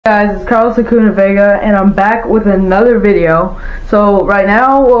Guys, it's ACUNA-VEGA and I'm back with another video. So right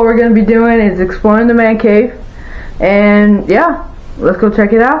now what we're going to be doing is exploring the man cave, and yeah, let's go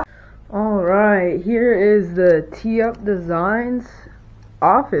check it out. Alright, here is the Tee Up Designs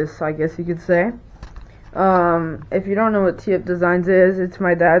office, I guess you could say. If you don't know what Tee Up Designs is, it's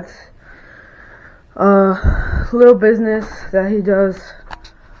my dad's little business that he does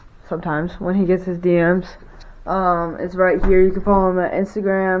sometimes when he gets his DMs. It's right here. You can follow him at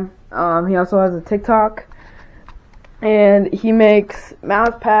Instagram. He also has a TikTok, and he makes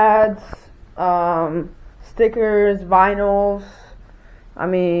mouse pads, stickers, vinyls,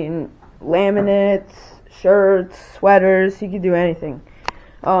 laminates, shirts, sweaters. He could do anything.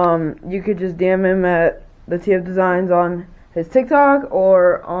 You could just DM him at the Tee Up Designs on his TikTok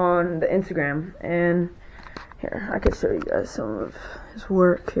or on the Instagram. And here, I could show you guys some of his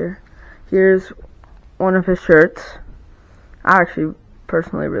work here. Here's one of his shirts. I actually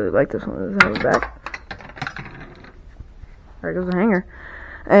personally really like this one. It doesn't have a back. There goes the hanger.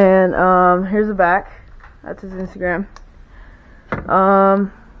 And here's the back. That's his Instagram.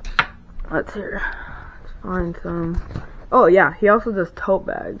 Let's find some. Oh yeah, he also does tote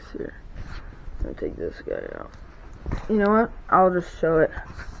bags here. Let me take this guy out. You know what? I'll just show it.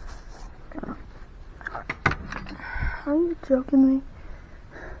 Are you joking me?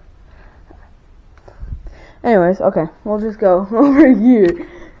 Anyways, okay, we'll just go over here.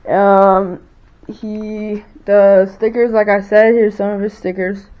 He does stickers, like I said. Here's some of his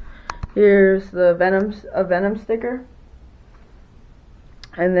stickers. Here's the Venom sticker.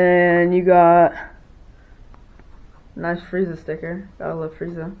 And then you got nice Frieza sticker. Gotta love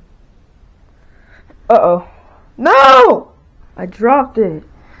Frieza. Uh-oh. No! I dropped it.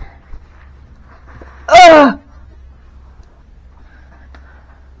 Ugh!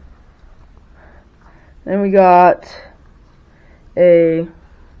 Then we got a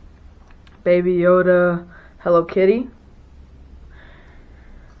Baby Yoda Hello Kitty.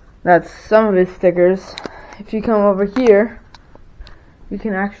 That's some of his stickers. If you come over here, you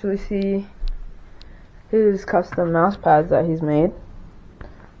can actually see his custom mouse pads that he's made.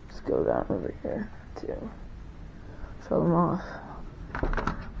 Let's go down over here to show them off.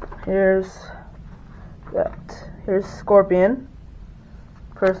 Here's Scorpion.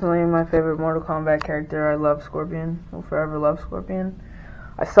 Personally, my favorite Mortal Kombat character. I love Scorpion. I'll forever love Scorpion.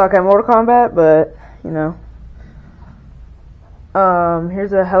 I suck at Mortal Kombat, but you know.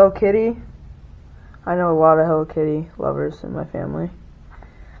 Here's a Hello Kitty. I know a lot of Hello Kitty lovers in my family.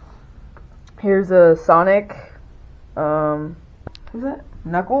 Here's a Sonic. Who's that?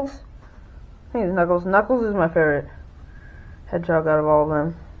 Knuckles? I think it's Knuckles. Knuckles is my favorite hedgehog out of all of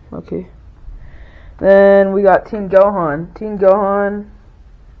them. Okay. Then we got Teen Gohan. Teen Gohan.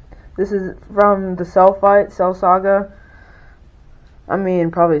 This is from the Cell Saga.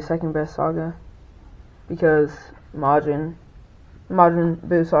 Probably second best saga, because Majin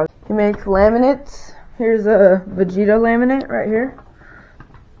Buu saga. He makes laminates. Here's a Vegeta laminate right here.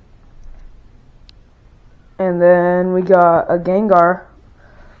 And then we got a Gengar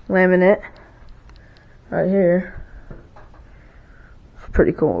laminate right here. It's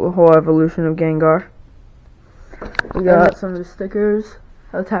pretty cool, the whole evolution of Gengar. We got some of the stickers.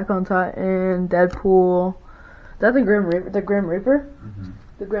 Attack on Titan, Deadpool. Is that the Grim Reaper? The Grim Reaper? Mm-hmm.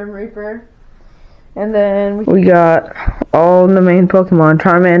 The Grim Reaper. And then we got all the main Pokemon: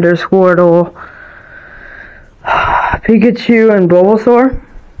 Charmander, Squirtle, Pikachu, and Bulbasaur.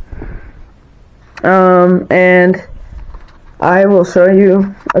 And I will show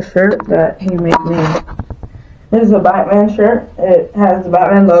you a shirt that he made me. This is a Batman shirt. It has the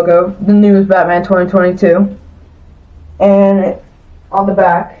Batman logo, the newest Batman 2022. And on the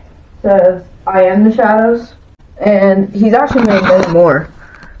back says, "I am the shadows." And he's actually made many more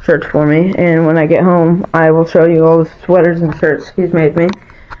shirts for me, and when I get home I will show you all the sweaters and shirts he's made me.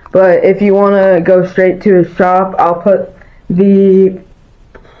 But if you want to go straight to his shop, I'll put the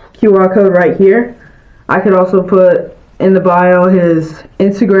QR code right here. I could also put in the bio his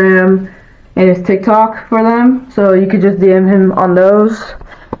Instagram and his TikTok for them, so you could just DM him on those.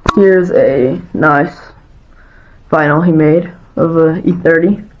 Here's a nice vinyl he made of a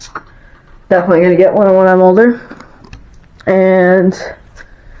E30. Definitely gonna get one when I'm older. And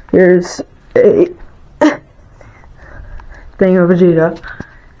here's a thing of Vegeta.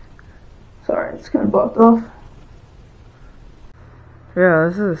 Sorry, it's kind of blocked off. Yeah,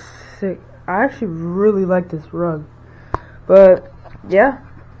 this is sick. I actually really like this rug. But yeah,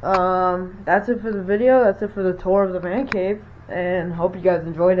 that's it for the video. That's it for the tour of the man cave, and hope you guys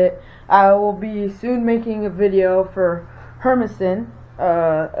enjoyed it. I will be soon making a video for Hermiston,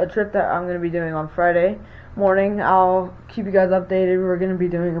 a trip that I'm going to be doing on Friday morning. I'll keep you guys updated. We're going to be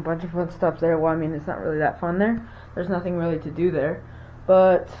doing a bunch of fun stuff there. Well, I mean, it's not really that fun there. There's nothing really to do there.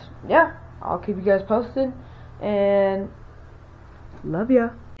 But, yeah, I'll keep you guys posted. And love ya.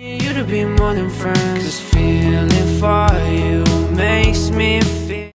 You to be more than friends. This feeling for you makes me